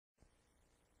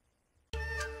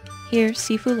Here,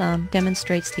 Sifu Lam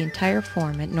demonstrates the entire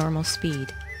form at normal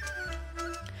speed.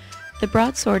 The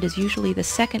broadsword is usually the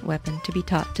second weapon to be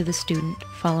taught to the student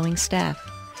following staff.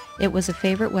 It was a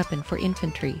favorite weapon for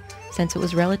infantry, since it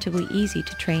was relatively easy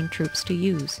to train troops to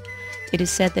use. It is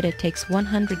said that it takes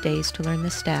 100 days to learn the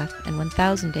staff and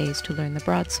 1,000 days to learn the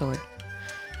broadsword.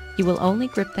 You will only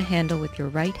grip the handle with your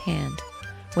right hand.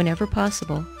 Whenever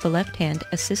possible, the left hand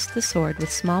assists the sword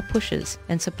with small pushes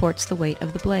and supports the weight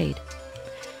of the blade.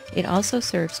 It also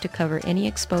serves to cover any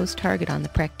exposed target on the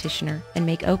practitioner and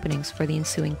make openings for the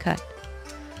ensuing cut.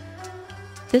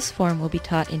 This form will be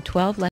taught in 12 lessons.